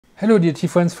Hello dear tea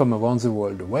friends from around the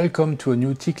world. Welcome to a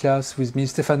new tea class with me,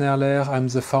 Stéphane Erler. I'm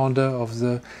the founder of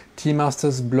the Tea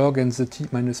Masters blog and the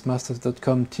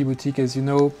tea-masters.com tea boutique, as you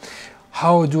know.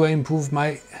 How do I improve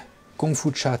my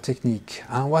Gongfu Cha technique?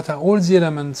 And what are all the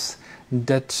elements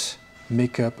that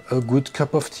make up a good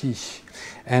cup of tea?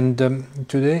 And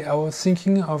today I was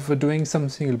thinking of doing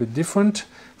something a little bit different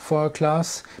for our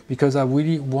class because I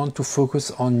really want to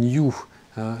focus on you,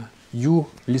 you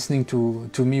listening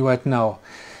to me right now.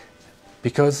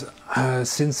 Because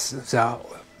since there are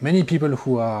many people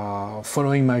who are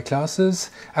following my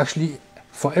classes, actually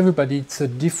for everybody it's a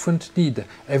different need.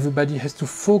 Everybody has to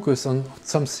focus on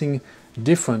something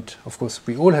different. Of course,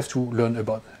 we all have to learn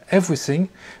about everything,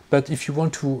 but if you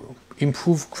want to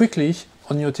improve quickly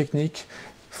on your technique,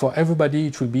 for everybody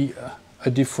it will be a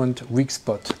different weak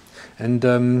spot.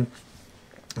 And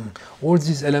all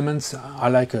these elements are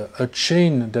like a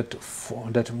chain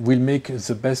that will make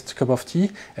the best cup of tea,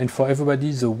 and for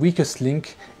everybody the weakest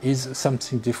link is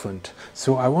something different.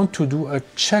 So I want to do a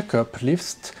checkup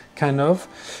list kind of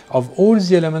all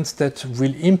the elements that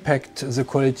will impact the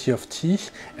quality of tea,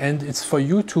 and it's for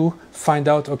you to find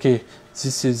out, okay,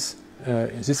 this is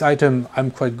this item I'm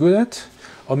quite good at,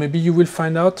 or maybe you will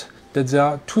find out that there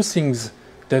are two things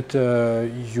that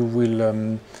you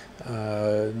will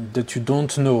that you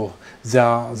don't know. There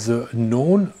are the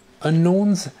known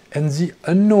unknowns and the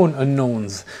unknown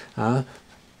unknowns.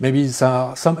 Maybe there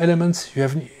are some elements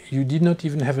you did not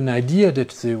even have an idea that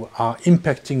they are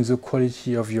impacting the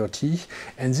quality of your tea,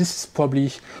 and this is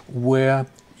probably where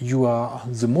you are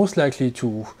the most likely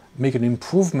to make an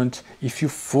improvement if you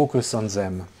focus on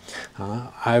them.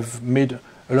 I've made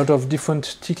a lot of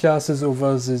different tea classes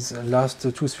over these last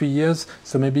 2-3 years,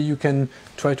 so maybe you can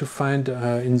try to find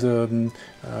in the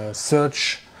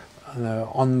search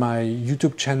on my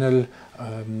YouTube channel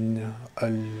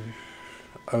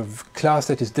a class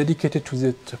that is dedicated to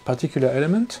that particular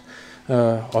element,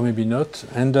 or maybe not.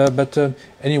 And but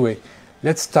anyway,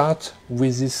 let's start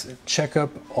with this checkup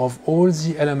of all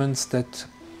the elements that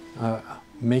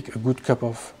make a good cup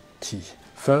of tea.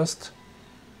 First,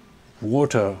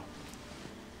 water.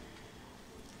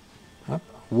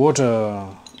 Water.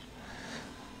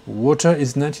 Water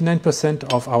is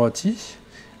 99% of our tea,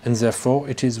 and therefore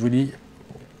it is really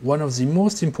one of the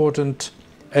most important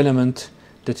elements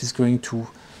that is going to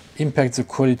impact the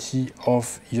quality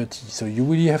of your tea. So you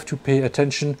really have to pay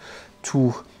attention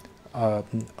to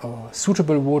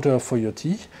suitable water for your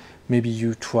tea. Maybe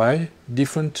you try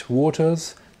different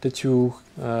waters that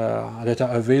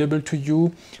are available to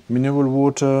you: mineral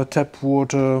water, tap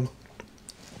water,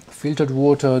 filtered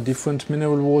water, different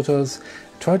mineral waters.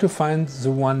 Try to find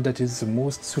the one that is the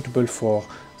most suitable for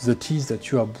the teas that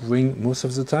you are brewing most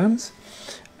of the times.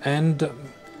 And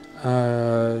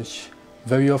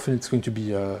very often it's going to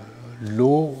be a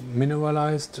low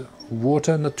mineralized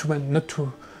water, not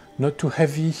too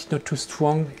heavy, not too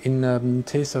strong in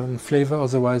taste and flavor.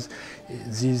 Otherwise,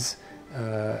 these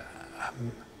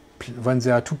when they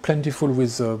are too plentiful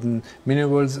with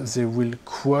minerals, they will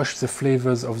crush the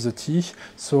flavors of the tea.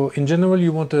 So in general,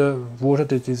 you want a water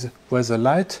that is rather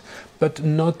light, but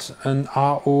not an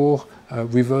RO,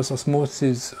 reverse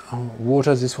osmosis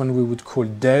water. This one we would call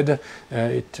dead.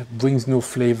 It brings no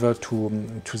flavor to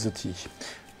the tea.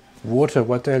 Water,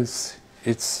 what else?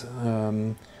 It's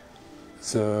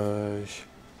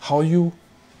how you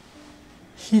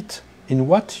heat. In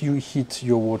what you heat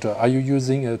your water. Are you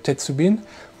using a tetsubin,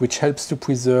 which helps to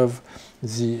preserve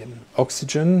the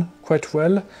oxygen quite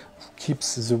well,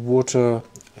 keeps the water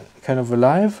kind of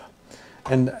alive,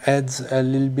 and adds a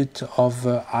little bit of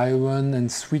iron and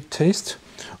sweet taste?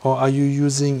 Or are you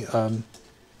using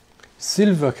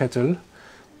silver kettle,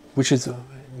 which is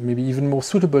maybe even more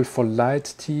suitable for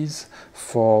light teas,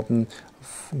 for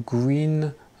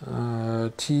green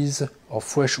teas, or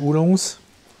fresh oolongs?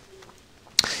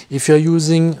 If you're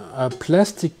using a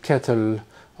plastic kettle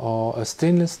or a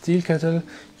stainless steel kettle,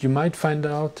 you might find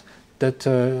out that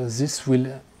this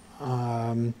will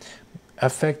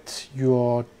affect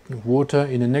your water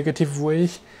in a negative way.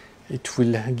 It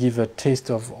will give a taste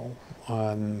of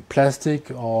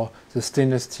plastic, or the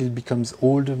stainless steel becomes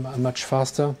old much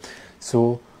faster.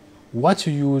 So what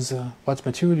you use, what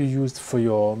material you use for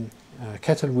your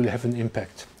kettle will have an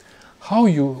impact. How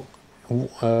you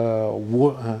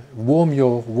warm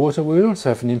your water will also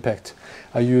have an impact.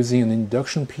 Are you using an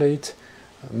induction plate?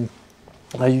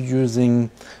 Are you using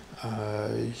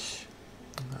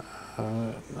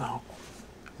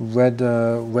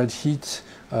red heat?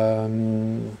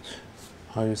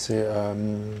 How you say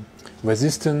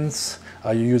resistance?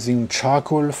 Are you using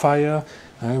charcoal fire?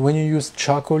 When you use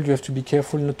charcoal, you have to be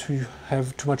careful not to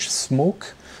have too much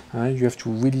smoke, You have to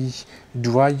really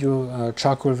dry your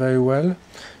charcoal very well,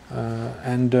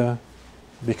 and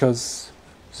because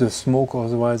the smoke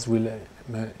otherwise will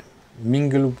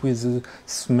mingle with the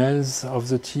smells of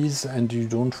the teas, and you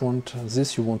don't want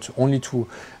this. You want only to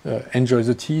enjoy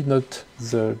the tea, not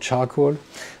the charcoal.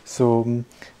 So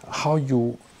how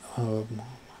you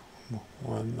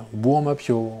warm up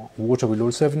your water will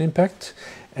also have an impact,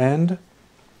 and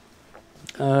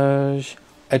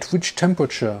at which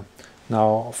temperature.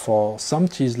 Now, for some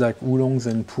teas like oolongs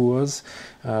and pu'ers,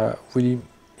 really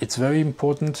it's very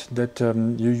important that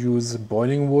you use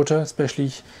boiling water,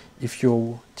 especially if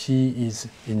your tea is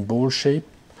in bowl shape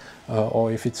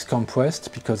or if it's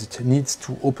compressed, because it needs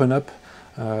to open up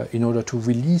in order to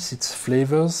release its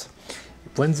flavors.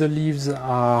 When the leaves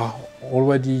are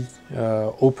already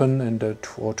open and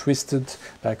or twisted,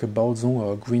 like a baozong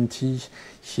or a green tea,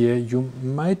 here you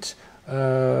might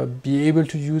be able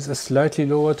to use a slightly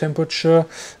lower temperature,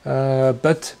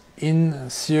 but in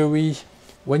theory,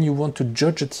 when you want to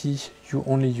judge a tea, you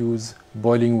only use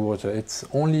boiling water. It's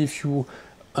only if you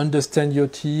understand your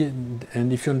tea,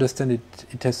 and if you understand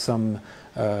it has some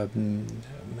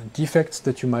defects,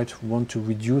 that you might want to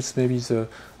reduce maybe the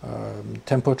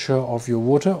temperature of your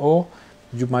water, or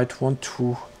you might want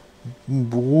to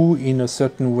brew in a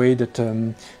certain way that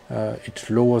it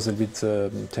lowers a bit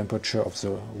the temperature of the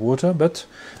water. But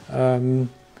in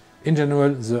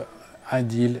general, the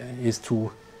ideal is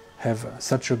to have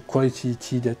such a quality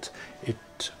tea that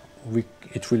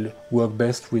it will work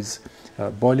best with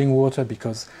boiling water,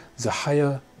 because the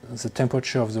higher the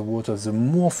temperature of the water, the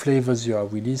more flavors you are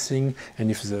releasing,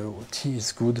 and if the tea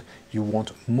is good, you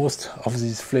want most of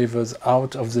these flavors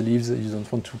out of the leaves. You don't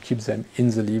want to keep them in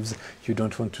the leaves. You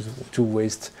don't want to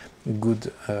waste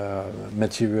good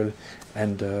material,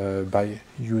 and by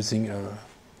using a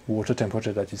water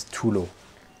temperature that is too low.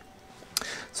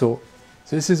 So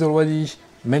this is already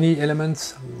many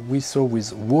elements we saw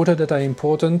with water that are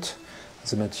important: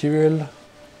 the material,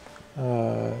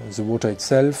 the water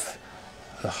itself,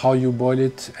 how you boil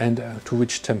it, and to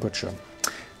which temperature.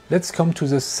 Let's come to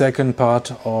the second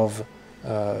part of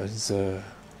the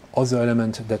other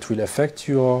element that will affect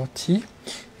your tea.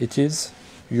 It is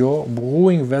your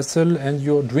brewing vessel and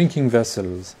your drinking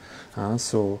vessels.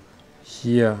 So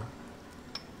here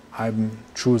I'm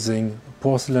choosing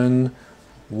porcelain,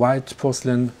 white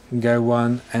porcelain,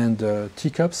 gaiwan, and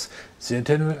teacups. The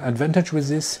advantage with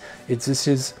this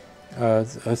is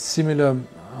a similar.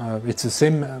 It's the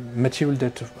same material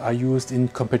that are used in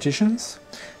competitions,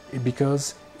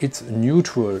 because it's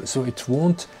neutral, so it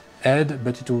won't add,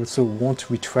 but it also won't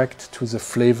retract to the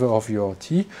flavor of your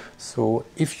tea. So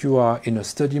if you are in a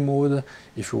study mode,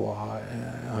 if you are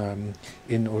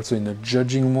also in a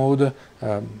judging mode,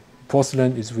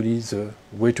 porcelain is really the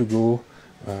way to go,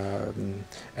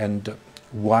 and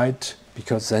white,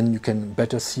 because then you can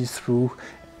better see through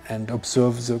and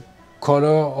observe the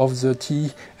color of the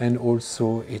tea, and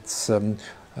also its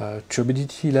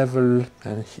turbidity level,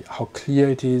 and how clear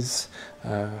it is,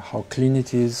 how clean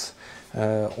it is.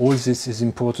 All this is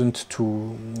important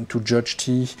to judge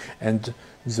tea, and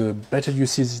the better you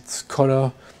see its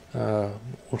color,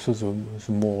 also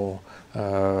the more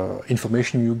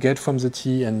information you get from the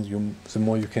tea, and the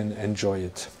more you can enjoy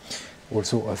it.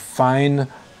 Also, a fine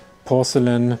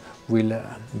porcelain will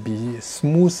be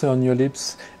smooth on your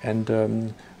lips, and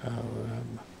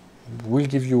will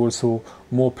give you also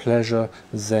more pleasure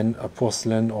than a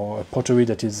porcelain or a pottery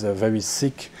that is very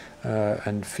thick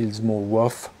and feels more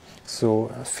rough. So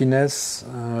finesse,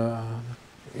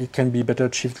 it can be better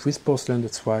achieved with porcelain.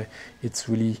 That's why it's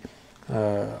really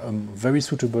a very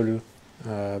suitable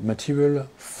material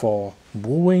for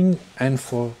brewing and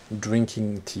for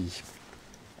drinking tea.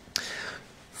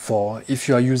 For if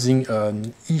you are using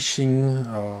an Yixing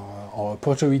or a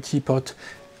pottery teapot,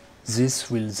 this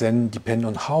will then depend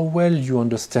on how well you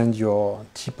understand your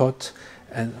teapot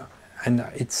and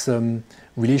its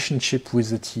relationship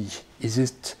with the tea. Is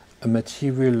it a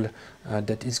material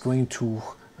that is going to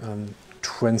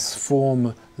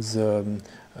transform the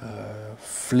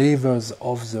flavors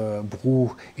of the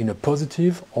brew in a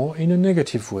positive or in a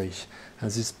negative way? And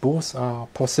these both are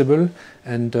possible,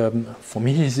 and for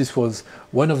me this was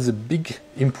one of the big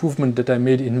improvements that I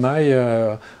made in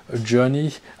my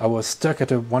journey. I was stuck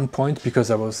at one point because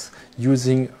I was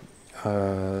using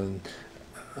a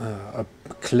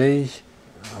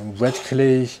red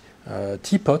clay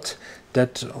teapot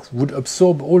that would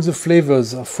absorb all the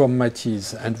flavors from my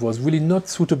teas, and was really not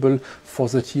suitable for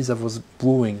the teas I was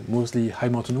brewing, mostly high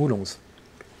mountain oolongs.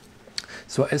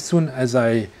 So as soon as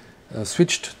I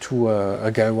switched to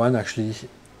a gaiwan, actually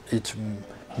it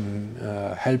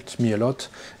helped me a lot,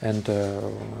 and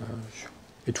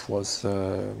it was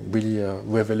really a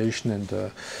revelation,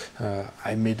 and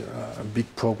I made a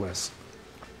big progress.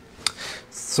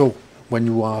 So when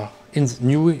you are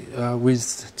new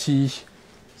with tea,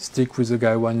 stick with the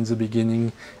Gaiwan in the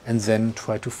beginning, and then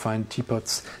try to find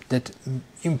teapots that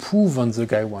improve on the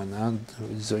Gaiwan. And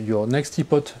your next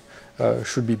teapot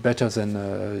should be better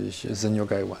than your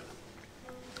Gaiwan.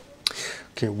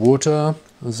 Okay, water,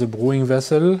 the brewing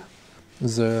vessel,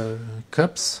 the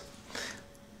cups.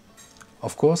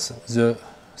 Of course, the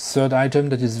third item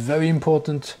that is very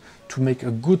important to make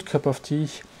a good cup of tea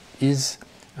is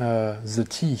the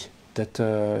tea that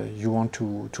you want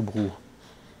to brew.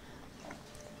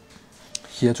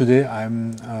 Here today,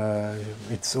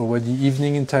 it's already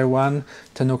evening in Taiwan,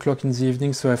 10 o'clock in the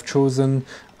evening, so I've chosen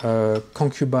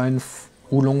concubine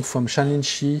oolong from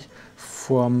Shanlinshi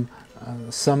from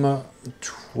summer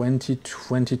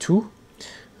 2022.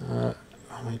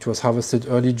 It was harvested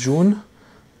early June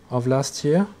of last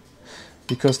year,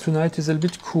 because tonight is a little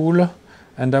bit cool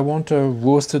and I want a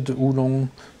roasted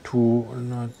oolong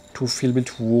to feel a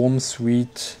bit warm,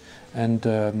 sweet,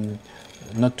 and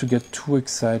not to get too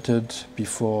excited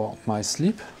before my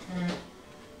sleep.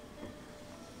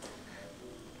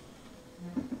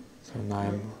 So now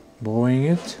I'm brewing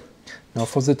it. Now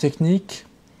for the technique,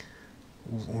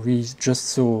 we just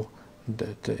saw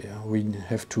that we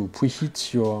have to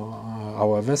preheat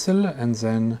our vessel and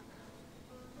then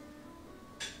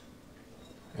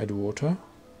add water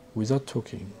without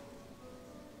talking.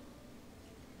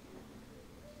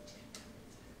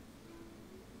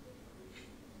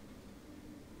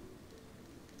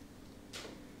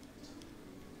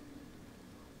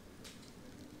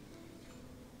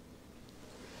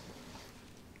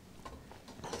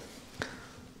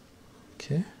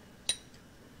 Okay,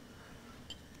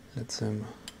 let them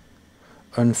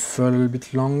unfurl a little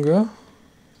bit longer.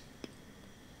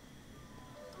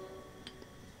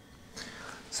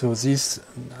 So this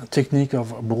technique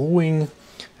of brewing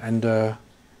and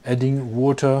adding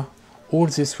water, all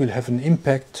this will have an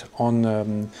impact on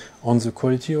the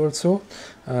quality also.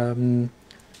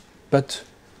 But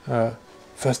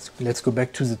first, let's go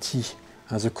back to the tea,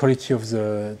 the quality of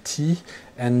the tea.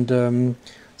 And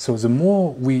so the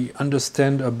more we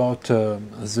understand about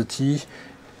the tea,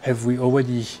 have we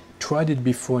already tried it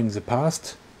before in the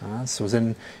past? So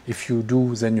then if you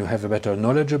do, then you have a better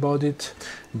knowledge about it.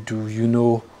 Do you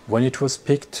know when it was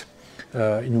picked,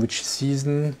 in which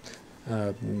season,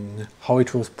 how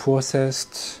it was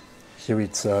processed? Here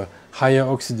it's a higher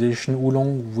oxidation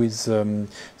oolong with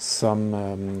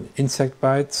some insect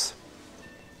bites.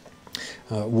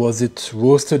 Was it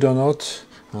roasted or not?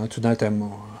 Tonight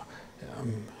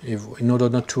in order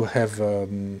not to have a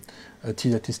tea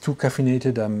that is too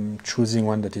caffeinated, I'm choosing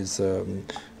one that is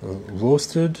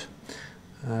roasted,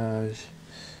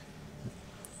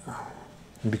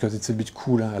 because it's a bit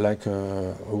cooler. I like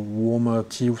a warmer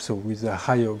tea, so with a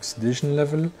higher oxidation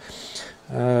level,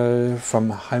 from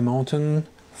High Mountain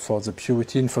for the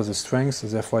purity and for the strength, so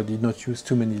therefore I did not use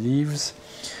too many leaves.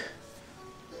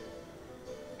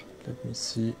 Let me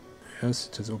see, yes,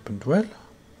 it has opened well.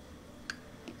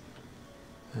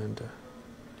 And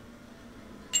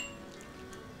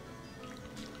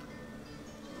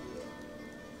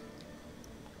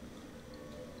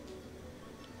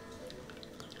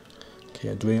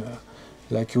okay, doing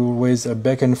like always a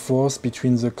back and forth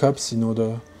between the cups in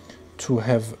order to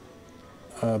have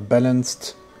a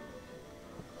balanced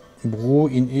brew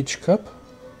in each cup.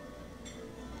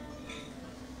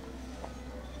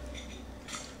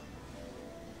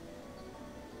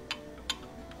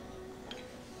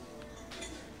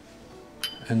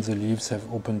 And the leaves have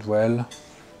opened well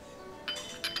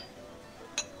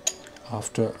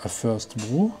after a first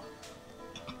brew,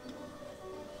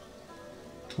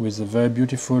 with a very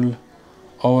beautiful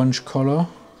orange color,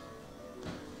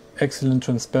 excellent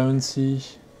transparency,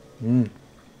 and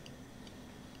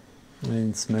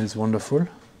it smells wonderful.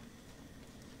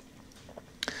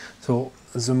 So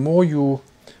the more you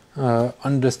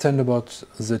understand about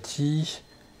the tea,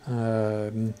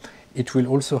 it will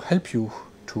also help you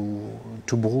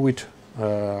to brew it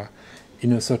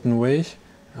in a certain way,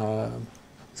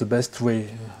 the best way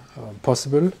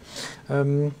possible.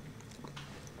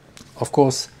 Of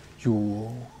course,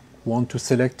 you want to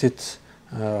select it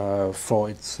for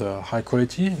its high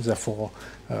quality. Therefore,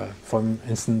 for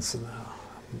instance,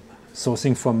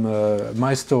 sourcing from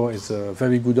my store is a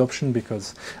very good option,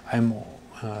 because I'm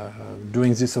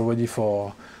doing this already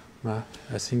for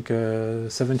I think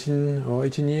 17 or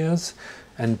 18 years,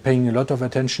 and paying a lot of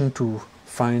attention to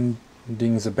finding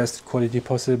the best quality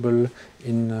possible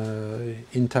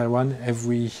in Taiwan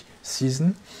every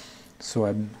season. So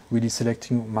I'm really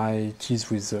selecting my teas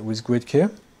with great care.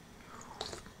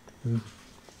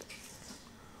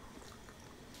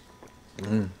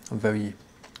 Very,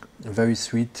 very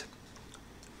sweet,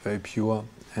 very pure,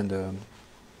 and a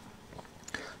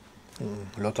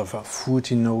lot of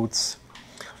fruity notes,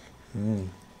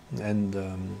 and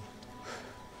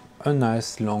a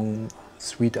nice long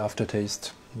sweet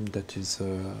aftertaste that is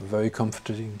very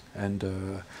comforting and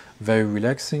very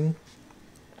relaxing.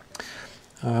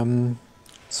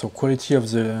 So quality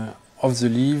of the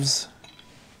leaves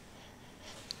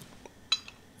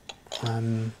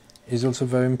is also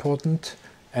very important,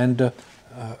 and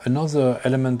another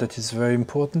element that is very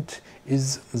important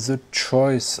is the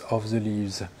choice of the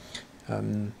leaves.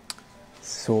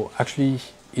 So actually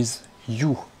is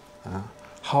you,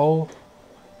 how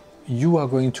you are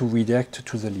going to react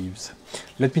to the leaves.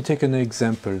 Let me take an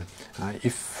example.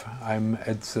 If I'm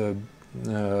at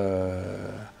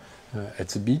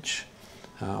the beach,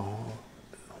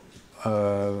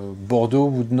 Bordeaux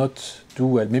would not do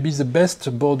well. Maybe the best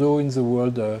Bordeaux in the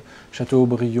world, Château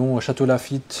Aubryon, Château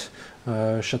Lafite,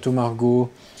 Château Margaux.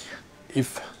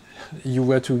 If you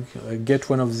were to get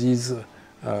one of these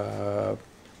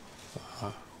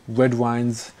red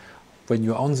wines when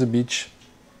you're on the beach,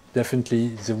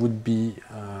 definitely they would be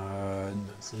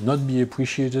not be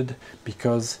appreciated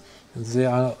because they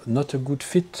are not a good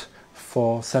fit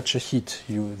for such a heat.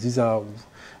 These are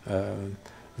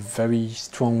very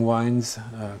strong wines,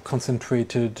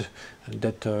 concentrated,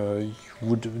 that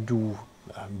would do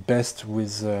best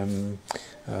with an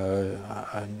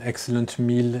excellent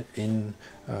meal in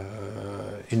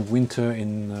winter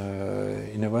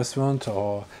in a restaurant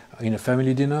or in a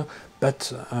family dinner.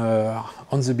 But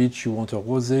on the beach you want a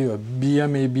rosé, a beer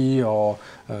maybe, or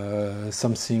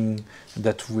something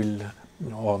that will,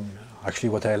 or actually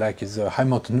what I like is a high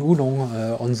mountain oolong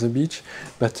on the beach.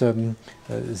 But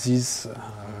these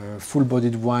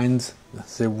full-bodied wines,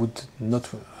 they would not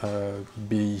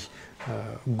be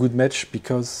good match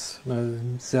because they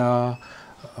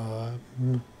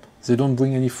don't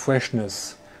bring any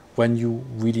freshness when you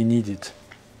really need it.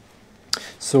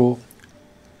 So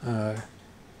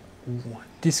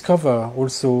discover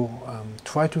also,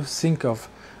 try to think of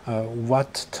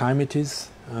what time it is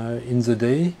in the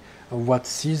day, what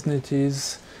season it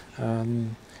is,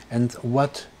 and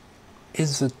what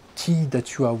is the tea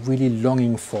that you are really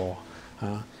longing for.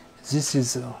 This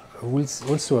is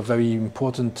also a very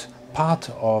important part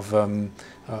of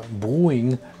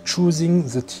brewing, choosing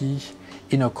the tea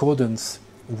in accordance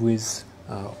with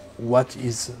what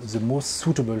is the most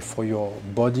suitable for your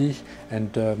body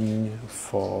and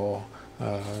for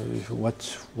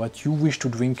what you wish to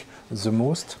drink the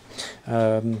most.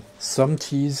 Some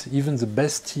teas, even the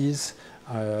best teas,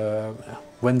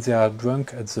 when they are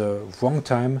drunk at the wrong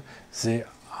time, they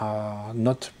are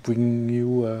not bringing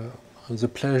you the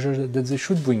pleasure that they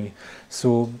should bring.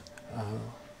 So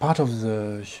part of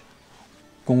the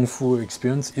Gongfu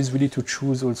experience is really to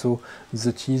choose also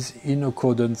the teas in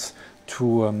accordance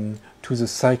to the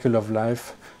cycle of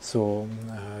life. So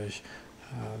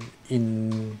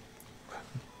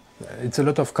it's a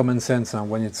lot of common sense.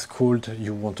 When it's cold,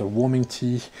 you want a warming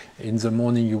tea. In the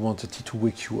morning, you want a tea to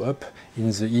wake you up. In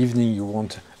the evening, you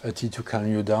want a tea to calm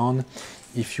you down.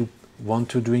 If you want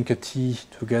to drink a tea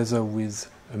together with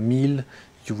a meal,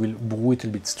 you will brew it a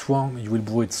bit strong. You will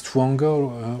brew it stronger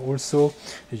also.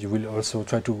 You will also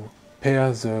try to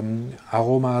pair the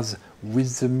aromas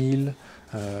with the meal.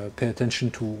 Pay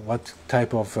attention to what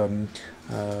type of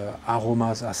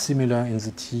aromas are similar in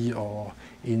the tea or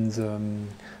in the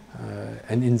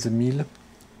and in the meal.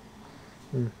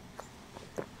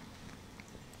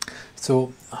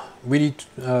 So really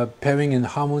pairing and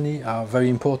harmony are very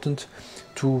important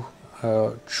to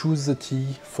choose the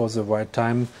tea for the right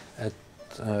time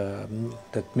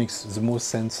that makes the most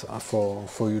sense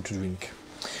for you to drink.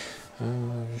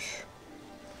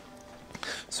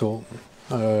 So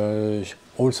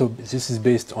also this is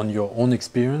based on your own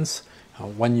experience.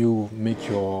 When you make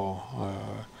your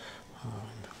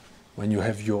when you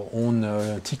have your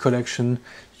own tea collection,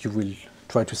 you will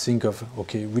try to think of,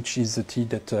 okay, which is the tea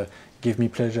that gave me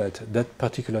pleasure at that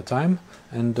particular time,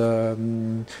 and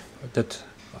that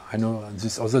I know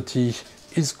this other tea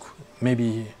is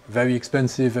maybe very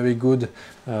expensive, very good.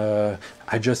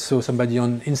 I just saw somebody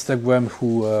on Instagram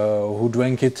who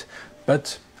drank it,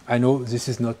 but I know this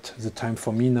is not the time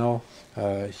for me now.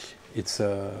 This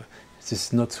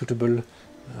is not suitable.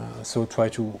 So try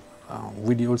to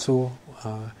really also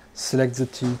select the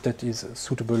tea that is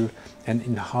suitable and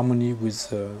in harmony with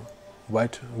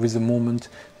the moment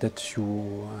that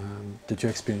you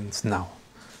experience now.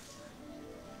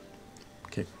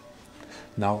 Okay.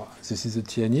 Now this is the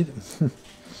tea I need.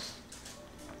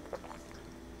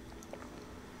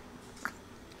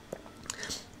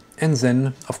 And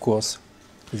then, of course,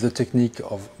 the technique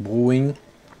of brewing.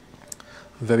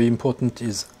 Very important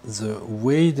is the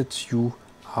way that you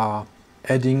are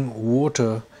adding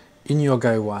water in your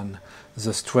gaiwan.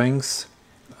 The strength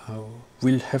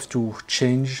will have to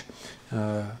change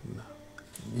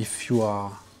if you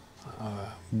are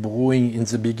brewing in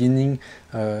the beginning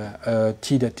a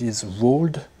tea that is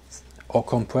rolled or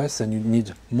compressed, and you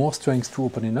need more strength to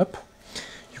open it up.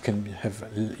 You can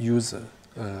use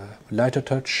lighter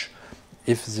touch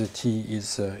if the tea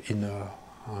is in a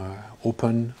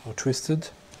open or twisted.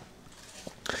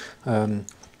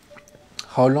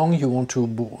 How long you want to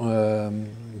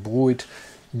brew it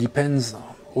depends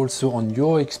also on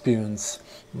your experience,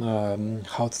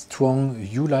 how strong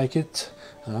you like it.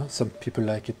 Some people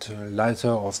like it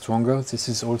lighter or stronger. This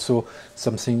is also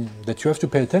something that you have to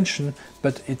pay attention,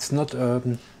 but it's not a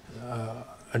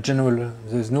general,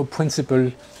 there's no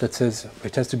principle that says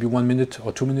it has to be 1 minute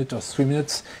or 2 minutes or 3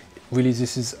 minutes. Really,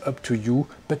 this is up to you,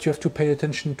 but you have to pay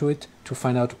attention to it to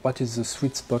find out what is the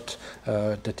sweet spot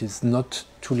that is not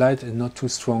too light and not too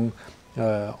strong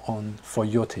for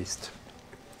your taste.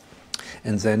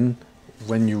 And then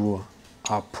when you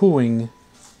are pouring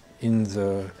in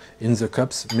the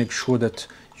cups, make sure that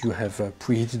you have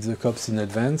preheated the cups in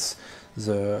advance.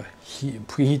 The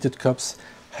preheated cups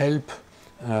help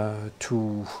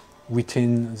to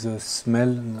retain the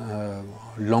smell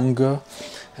longer,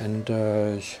 and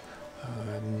a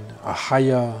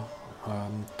higher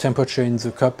temperature in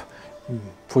the cup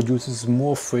produces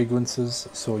more fragrances,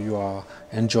 so you are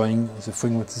enjoying the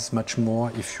fragrances much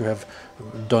more if you have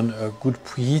done a good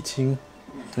preheating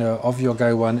of your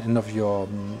gaiwan and of your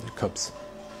cups.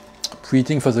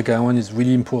 Preheating for the gaiwan is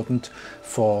really important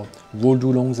for rolled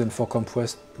oolongs and for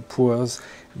compressed pourers,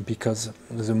 because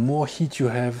the more heat you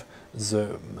have,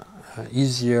 the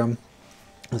easier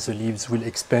the leaves will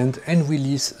expand and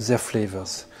release their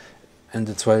flavors. And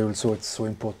that's why also it's so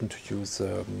important to use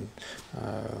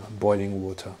boiling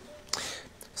water.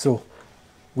 So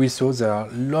we saw there are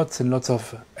lots and lots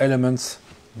of elements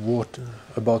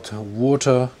about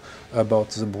water, about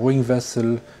the brewing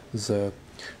vessel, the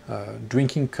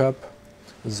drinking cup,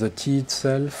 the tea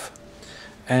itself,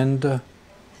 and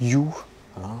you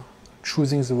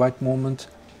choosing the right moment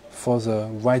for the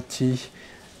right tea.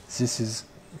 This is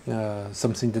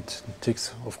something that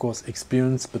takes, of course,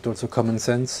 experience, but also common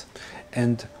sense.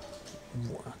 And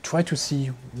try to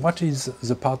see what is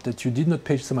the part that you did not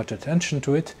pay so much attention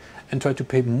to it, and try to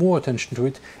pay more attention to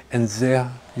it, and there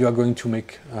you are going to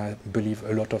make, I believe,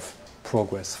 a lot of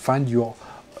progress. Find your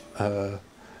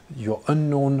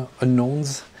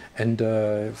unknowns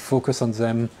and focus on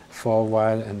them for a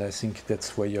while, and I think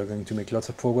that's where you're going to make lots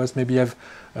of progress. Maybe you have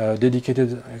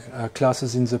dedicated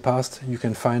classes in the past. You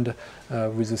can find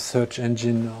with the search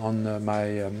engine on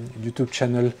my YouTube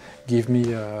channel. Give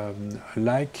me a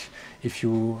like if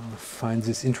you find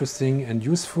this interesting and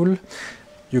useful.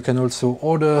 You can also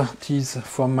order teas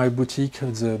from my boutique.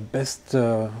 The best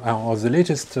or the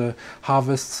latest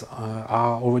harvests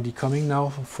are already coming now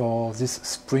for this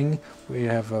spring. We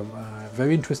have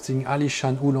very interesting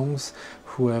Alishan oolongs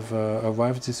who have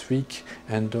arrived this week,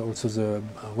 and also the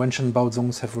Wenshan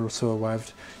Baozongs have also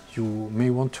arrived. You may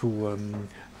want to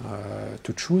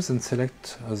choose and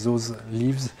select those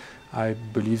leaves. I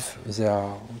believe they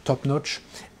are top notch,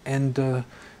 and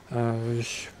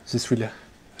this will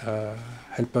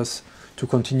help us to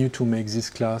continue to make these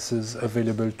classes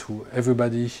available to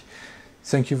everybody.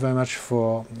 Thank you very much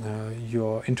for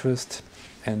your interest,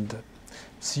 and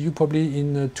see you probably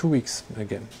in 2 weeks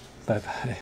again. Bye bye.